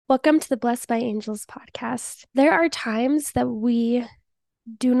Welcome to the Blessed by Angels podcast. There are times that we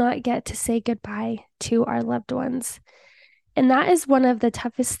do not get to say goodbye to our loved ones. And that is one of the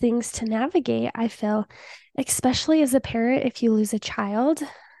toughest things to navigate, I feel, especially as a parent. If you lose a child,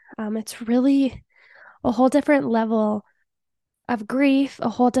 it's really a whole different level of grief, a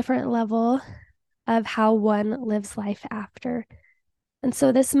whole different level of how one lives life after. And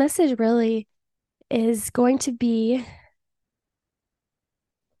so this message really is going to be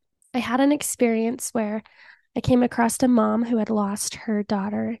I had an experience where I came across a mom who had lost her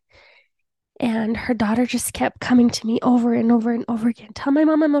daughter, and her daughter just kept coming to me over and over and over again. Tell my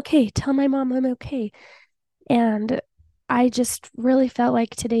mom I'm okay. Tell my mom I'm okay. And I just really felt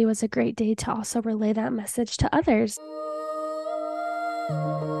like today was a great day to also relay that message to others.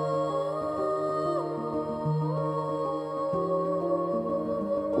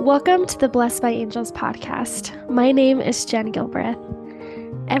 Welcome to the Blessed by Angels podcast. My name is Jen Gilbreth.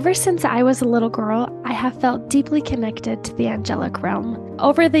 Ever since I was a little girl, I have felt deeply connected to the angelic realm.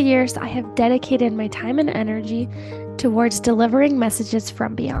 Over the years, I have dedicated my time and energy towards delivering messages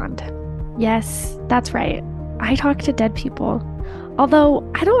from beyond. Yes, that's right. I talk to dead people,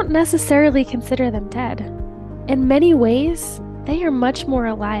 although I don't necessarily consider them dead. In many ways, they are much more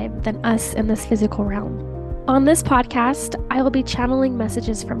alive than us in this physical realm. On this podcast, I will be channeling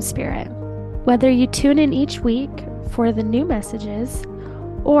messages from spirit. Whether you tune in each week for the new messages,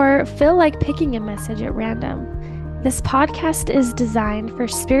 or feel like picking a message at random, this podcast is designed for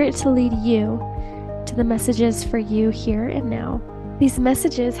Spirit to lead you to the messages for you here and now. These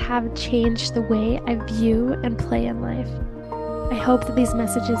messages have changed the way I view and play in life. I hope that these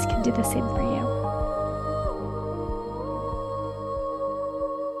messages can do the same for you.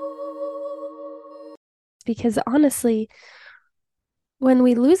 Because honestly, when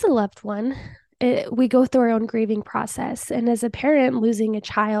we lose a loved one, we go through our own grieving process. And as a parent losing a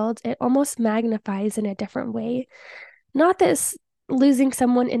child, it almost magnifies in a different way. Not that losing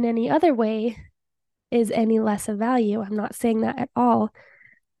someone in any other way is any less of value. I'm not saying that at all.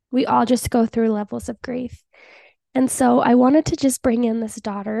 We all just go through levels of grief. And so I wanted to just bring in this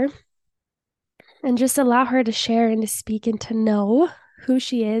daughter and just allow her to share and to speak and to know who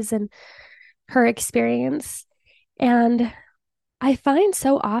she is and her experience. And I find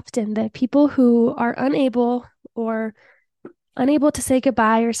so often that people who are unable to say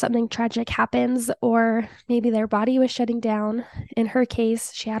goodbye, or something tragic happens, or maybe their body was shutting down. In her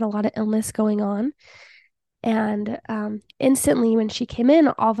case, she had a lot of illness going on. And instantly when she came in,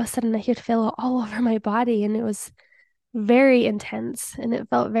 all of a sudden I could feel it all over my body. And it was very intense. And it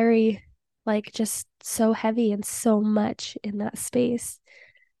felt very like just so heavy and so much in that space.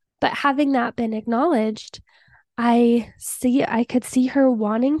 But having that been acknowledged, I could see her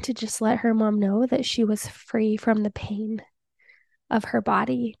wanting to just let her mom know that she was free from the pain of her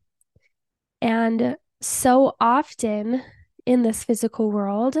body. And so often in this physical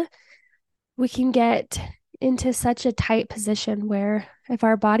world, we can get into such a tight position where if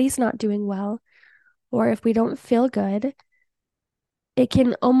our body's not doing well, or if we don't feel good, it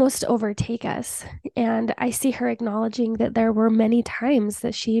can almost overtake us. And I see her acknowledging that there were many times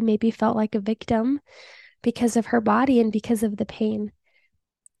that she maybe felt like a victim because of her body and because of the pain.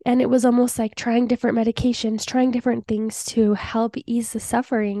 And it was almost like trying different medications, trying different things to help ease the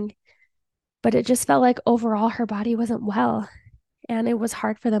suffering. But it just felt like overall her body wasn't well. And it was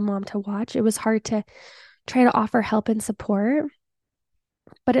hard for the mom to watch. It was hard to try to offer help and support.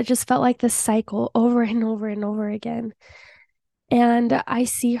 But it just felt like this cycle over and over and over again. And I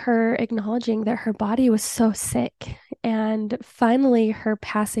see her acknowledging that her body was so sick. And finally, her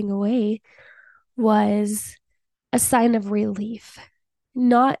passing away was a sign of relief.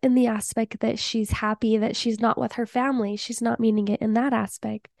 Not in the aspect that she's happy that she's not with her family. She's not meaning it in that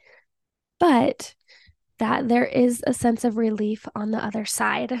aspect. But that there is a sense of relief on the other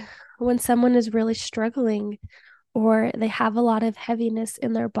side. When someone is really struggling or they have a lot of heaviness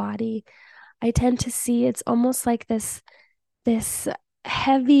in their body, I tend to see it's almost like this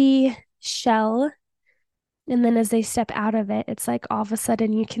heavy shell. And then as they step out of it, it's like all of a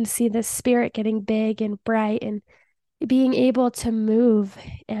sudden you can see the spirit getting big and bright and being able to move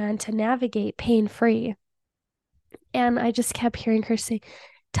and to navigate pain-free. And I just kept hearing her say,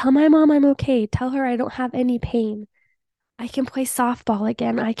 tell my mom I'm okay. Tell her I don't have any pain. I can play softball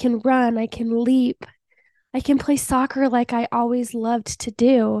again. I can run. I can leap. I can play soccer like I always loved to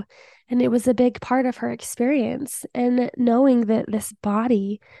do. And it was a big part of her experience. And knowing that this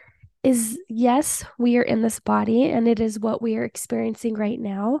body is, yes, we are in this body and it is what we are experiencing right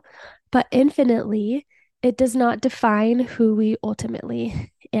now, but infinitely, it does not define who we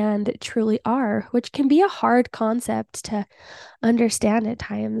ultimately and truly are, which can be a hard concept to understand at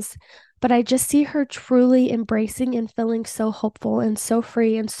times. But I just see her truly embracing and feeling so hopeful and so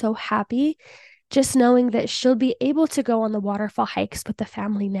free and so happy, just knowing that she'll be able to go on the waterfall hikes with the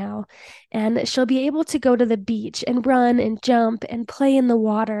family now. And she'll be able to go to the beach and run and jump and play in the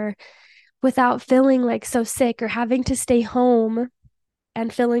water without feeling like so sick or having to stay home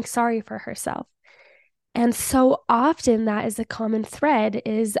and feeling sorry for herself. And so often that is a common thread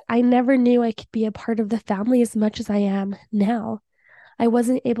is I never knew I could be a part of the family as much as I am now. I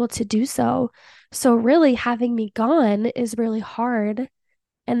wasn't able to do so. So really having me gone is really hard.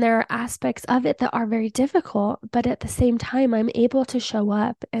 And there are aspects of it that are very difficult, but at the same time, I'm able to show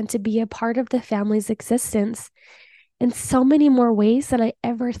up and to be a part of the family's existence in so many more ways than I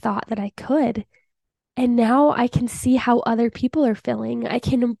ever thought that I could. And now I can see how other people are feeling. I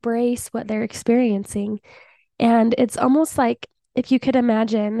can embrace what they're experiencing. And it's almost like if you could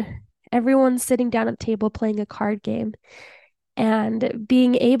imagine everyone sitting down at the table playing a card game and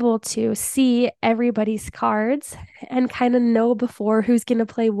being able to see everybody's cards and kind of know before who's going to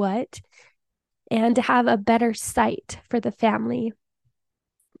play what and to have a better sight for the family.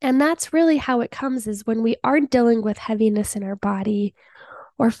 And that's really how it comes is when we are dealing with heaviness in our body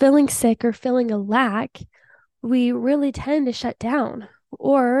or feeling sick or feeling a lack, we really tend to shut down.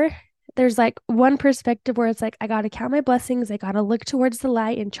 Or there's like one perspective where it's like, I got to count my blessings. I got to look towards the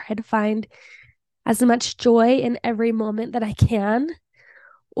light and try to find as much joy in every moment that I can.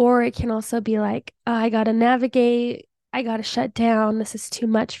 Or it can also be like, oh, I got to navigate. I got to shut down. This is too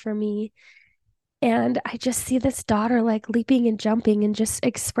much for me. And I just see this daughter like leaping and jumping and just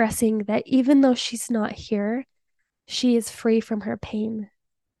expressing that even though she's not here, she is free from her pain.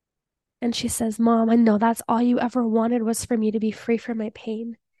 And she says, Mom, I know that's all you ever wanted was for me to be free from my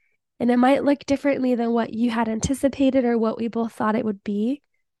pain. And it might look differently than what you had anticipated or what we both thought it would be,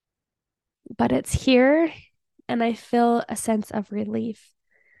 but it's here. And I feel a sense of relief.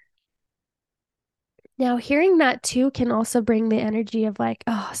 Now, hearing that too can also bring the energy of like,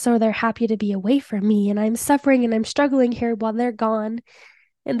 oh, so they're happy to be away from me and I'm suffering and I'm struggling here while they're gone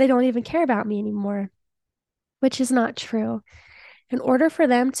and they don't even care about me anymore, which is not true. In order for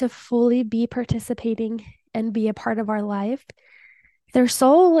them to fully be participating and be a part of our life, their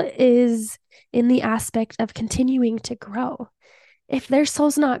soul is in the aspect of continuing to grow. If their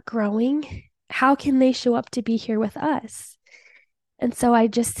soul's not growing, how can they show up to be here with us? And so I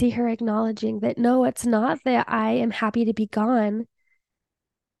just see her acknowledging that no, it's not that I am happy to be gone.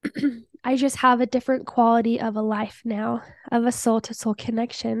 I just have a different quality of a life now, of a soul to soul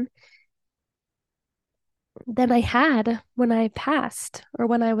connection than I had when I passed or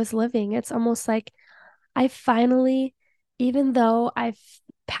when I was living. It's almost like I finally, even though I've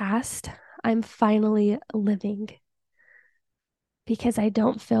passed, I'm finally living because I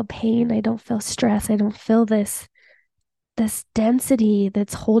don't feel pain, I don't feel stress, I don't feel this density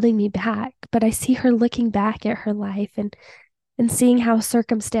that's holding me back. But I see her looking back at her life and seeing how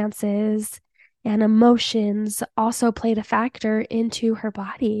circumstances and emotions also played a factor into her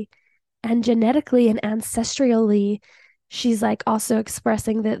body. And genetically and ancestrally, she's like also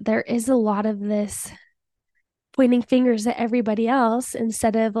expressing that there is a lot of this pointing fingers at everybody else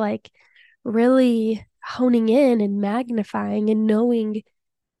instead of like really honing in and magnifying and knowing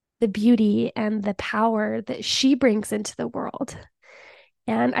the beauty and the power that she brings into the world.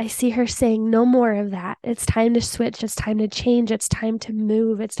 And I see her saying, no more of that. It's time to switch. It's time to change. It's time to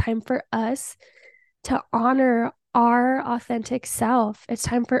move. It's time for us to honor our authentic self. It's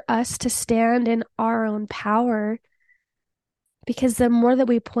time for us to stand in our own power because the more that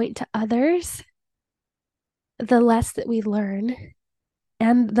we point to others, the less that we learn.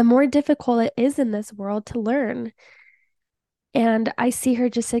 And the more difficult it is in this world to learn. And I see her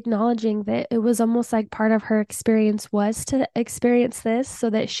just acknowledging that it was almost like part of her experience was to experience this so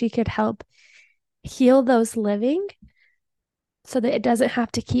that she could help heal those living so that it doesn't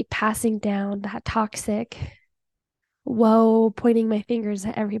have to keep passing down that toxic, woe, pointing my fingers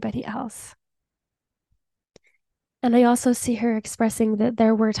at everybody else. And I also see her expressing that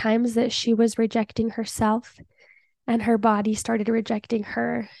there were times that she was rejecting herself and her body started rejecting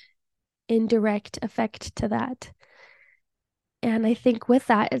her in direct effect to that. And I think with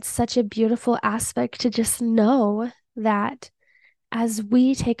that, it's such a beautiful aspect to just know that as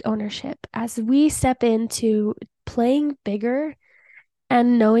we take ownership, as we step into playing bigger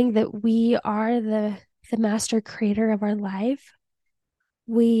and knowing that we are the master creator of our life,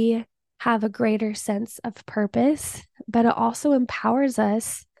 we have a greater sense of purpose, but it also empowers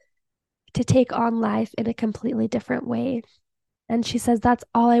us to take on life in a completely different way. And she says, that's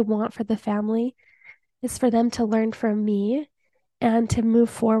all I want for the family is for them to learn from me and to move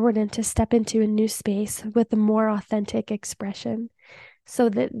forward and to step into a new space with a more authentic expression so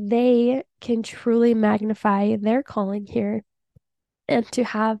that they can truly magnify their calling here and to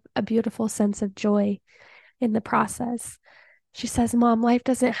have a beautiful sense of joy in the process. She says, Mom, life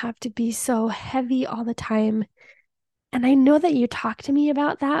doesn't have to be so heavy all the time. And I know that you talked to me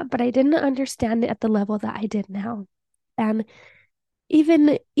about that, but I didn't understand it at the level that I did now. And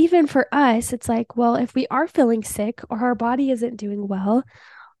even for us, it's like, well, if we are feeling sick or our body isn't doing well,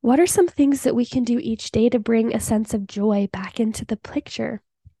 what are some things that we can do each day to bring a sense of joy back into the picture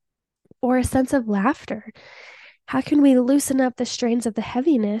or a sense of laughter? How can we loosen up the strains of the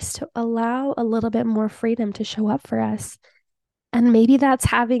heaviness to allow a little bit more freedom to show up for us? And maybe that's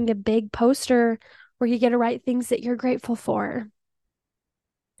having a big poster where you get to write things that you're grateful for,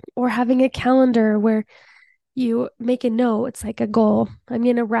 or having a calendar where you make a note. It's like a goal. I'm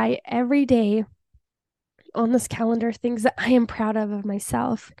going to write every day on this calendar things that I am proud of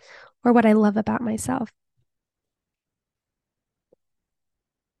myself or what I love about myself.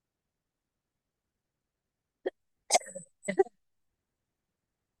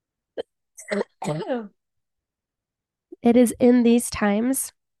 It is in these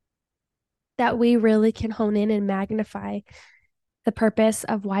times that we really can hone in and magnify the purpose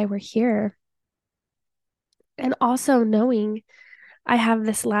of why we're here. And also knowing I have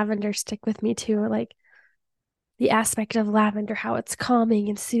this lavender stick with me too, like the aspect of lavender, how it's calming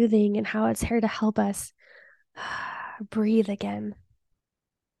and soothing, and how it's here to help us breathe again.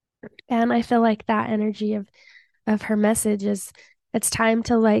 And I feel like that energy of her message is it's time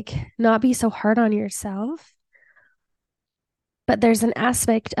to like not be so hard on yourself. But there's an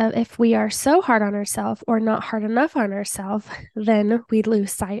aspect of if we are so hard on ourselves or not hard enough on ourselves, then we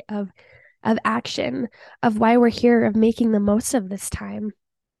lose sight of action, of why we're here, of making the most of this time.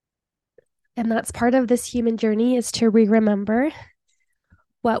 And that's part of this human journey is to remember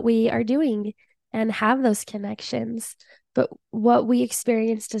what we are doing and have those connections. But what we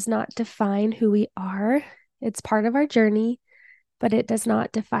experience does not define who we are. It's part of our journey, but it does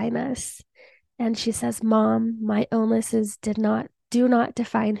not define us. And she says, Mom, my illnesses do not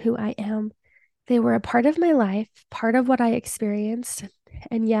define who I am. They were a part of my life, part of what I experienced.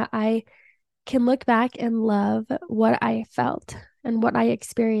 And yet I can look back and love what I felt and what I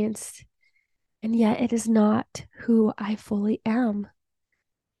experienced. And yet it is not who I fully am.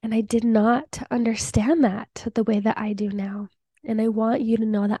 And I did not understand that the way that I do now. And I want you to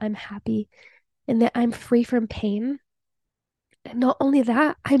know that I'm happy and that I'm free from pain. And not only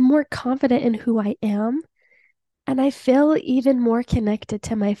that, I'm more confident in who I am. And I feel even more connected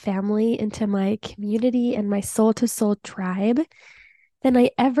to my family and to my community and my soul to soul tribe than I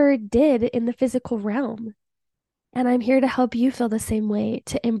ever did in the physical realm. And I'm here to help you feel the same way,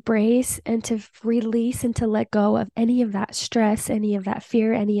 to embrace and to release and to let go of any of that stress, any of that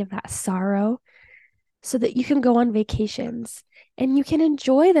fear, any of that sorrow, so that you can go on vacations and you can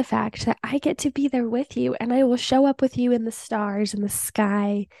enjoy the fact that I get to be there with you and I will show up with you in the stars, in the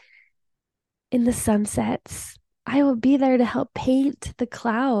sky, in the sunsets. I will be there to help paint the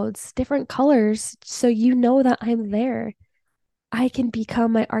clouds different colors so you know that I'm there. I can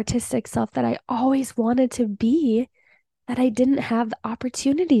become my artistic self that I always wanted to be, that I didn't have the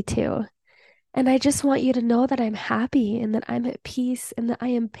opportunity to. And I just want you to know that I'm happy and that I'm at peace and that I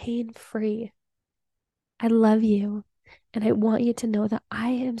am pain free. I love you. And I want you to know that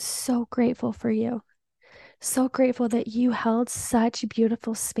I am so grateful for you. So grateful that you held such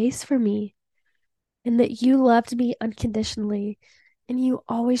beautiful space for me and that you loved me unconditionally and you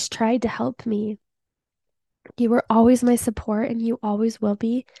always tried to help me. You were always my support and you always will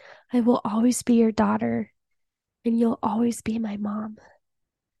be. I will always be your daughter and you'll always be my mom.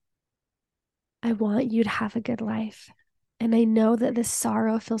 I want you to have a good life. And I know that this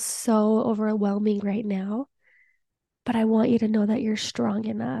sorrow feels so overwhelming right now, but I want you to know that you're strong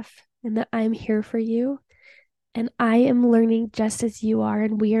enough and that I'm here for you. And I am learning just as you are,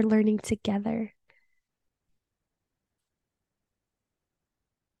 and we are learning together.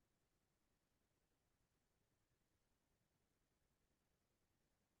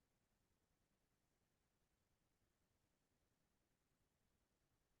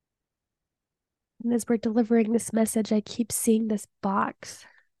 And as we're delivering this message, I keep seeing this box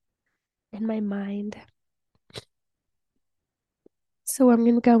in my mind. So I'm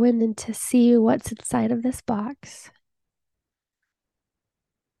going to go in and to see what's inside of this box.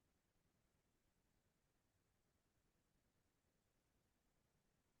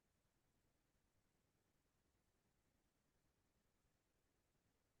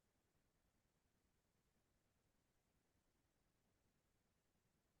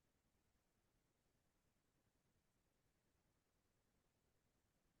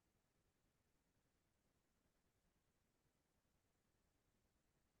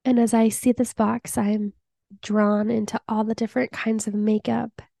 And as I see this box, I'm drawn into all the different kinds of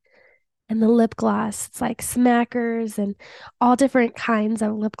makeup and the lip gloss. It's like smackers and all different kinds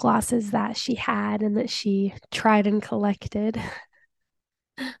of lip glosses that she had and that she tried and collected.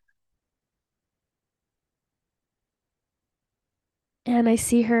 And I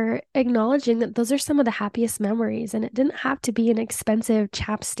see her acknowledging that those are some of the happiest memories. And it didn't have to be an expensive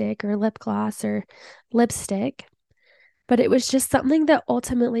chapstick or lip gloss or lipstick, but it was just something that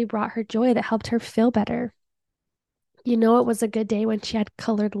ultimately brought her joy, that helped her feel better. It was a good day when she had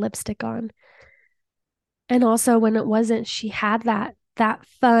colored lipstick on. And also when it wasn't, she had that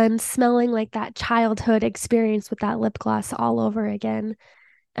fun smelling like that childhood experience with that lip gloss all over again,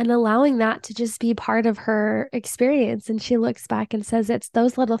 and allowing that to just be part of her experience. And she looks back and says it's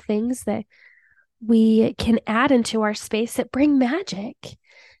those little things that we can add into our space that bring magic.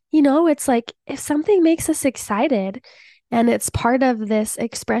 It's like if something makes us excited and it's part of this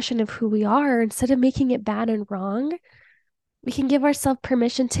expression of who we are, instead of making it bad and wrong, we can give ourselves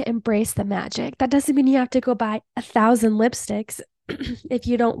permission to embrace the magic. That doesn't mean you have to go buy 1,000 lipsticks if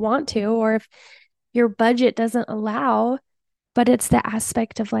you don't want to, or if your budget doesn't allow. But it's the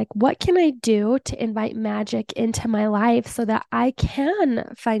aspect of like, what can I do to invite magic into my life so that I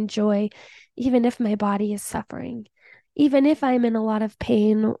can find joy, even if my body is suffering, even if I'm in a lot of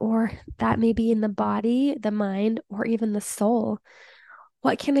pain, or that may be in the body, the mind, or even the soul.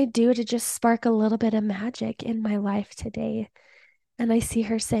 What can I do to just spark a little bit of magic in my life today? And I see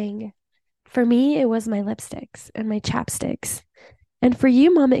her saying, for me, it was my lipsticks and my chapsticks. And for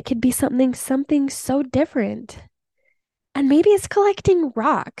you, mom, it could be something so different. And maybe it's collecting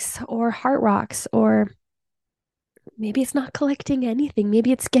rocks or heart rocks, or maybe it's not collecting anything.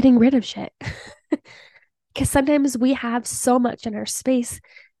 Maybe it's getting rid of shit. Because sometimes we have so much in our space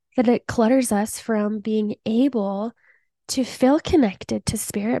that it clutters us from being able to feel connected to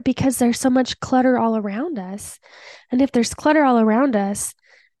spirit, because there's so much clutter all around us. And if there's clutter all around us,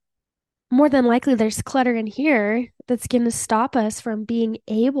 more than likely there's clutter in here that's going to stop us from being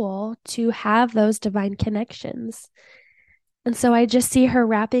able to have those divine connections. And so I just see her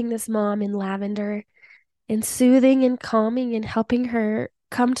wrapping this mom in lavender and soothing and calming and helping her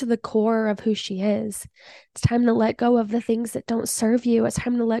come to the core of who she is. It's time to let go of the things that don't serve you. It's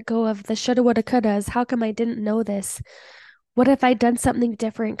time to let go of the shoulda, woulda, couldas. How come I didn't know this? What if I'd done something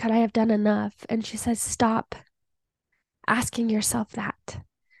different? Could I have done enough? And she says, stop asking yourself that.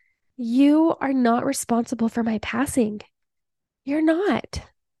 You are not responsible for my passing. You're not.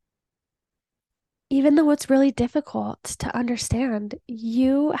 Even though it's really difficult to understand,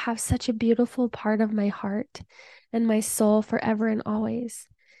 you have such a beautiful part of my heart and my soul forever and always.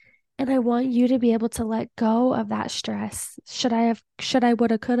 And I want you to be able to let go of that stress. Should I,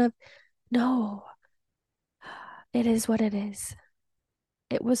 woulda, coulda? No, it is what it is.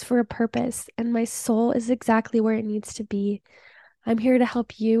 It was for a purpose, and my soul is exactly where it needs to be. I'm here to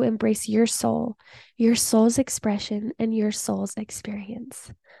help you embrace your soul's expression, and your soul's experience.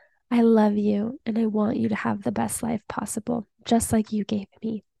 I love you, and I want you to have the best life possible, just like you gave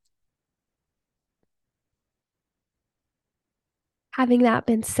me. Having that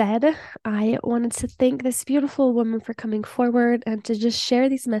been said, I wanted to thank this beautiful woman for coming forward and to just share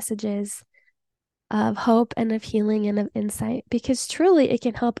these messages of hope and of healing and of insight, because truly it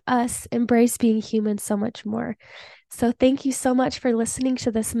can help us embrace being human so much more. So thank you so much for listening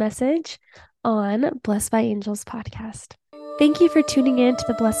to this message on Blessed by Angels podcast. Thank you for tuning in to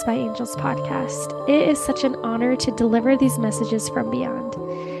the Blessed by Angels podcast. It is such an honor to deliver these messages from beyond.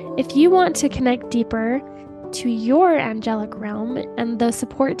 If you want to connect deeper to your angelic realm and the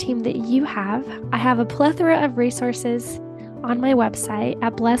support team that you have, I have a plethora of resources on my website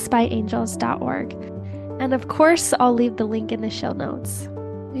at blessedbyangels.org. And of course, I'll leave the link in the show notes.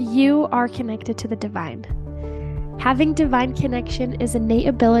 You are connected to the divine. Having divine connection is an innate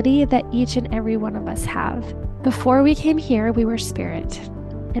ability that each and every one of us have. Before we came here, we were spirit.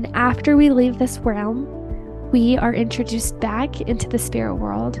 And after we leave this realm, we are introduced back into the spirit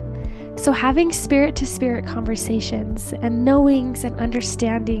world. So having spirit to spirit conversations and knowings and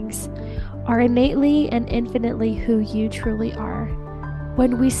understandings are innately and infinitely who you truly are.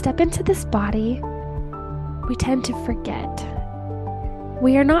 When we step into this body, we tend to forget.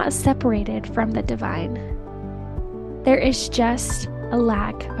 We are not separated from the divine. There is just a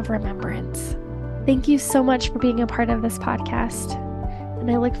lack of remembrance. Thank you so much for being a part of this podcast, and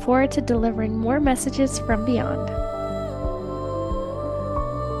I look forward to delivering more messages from beyond.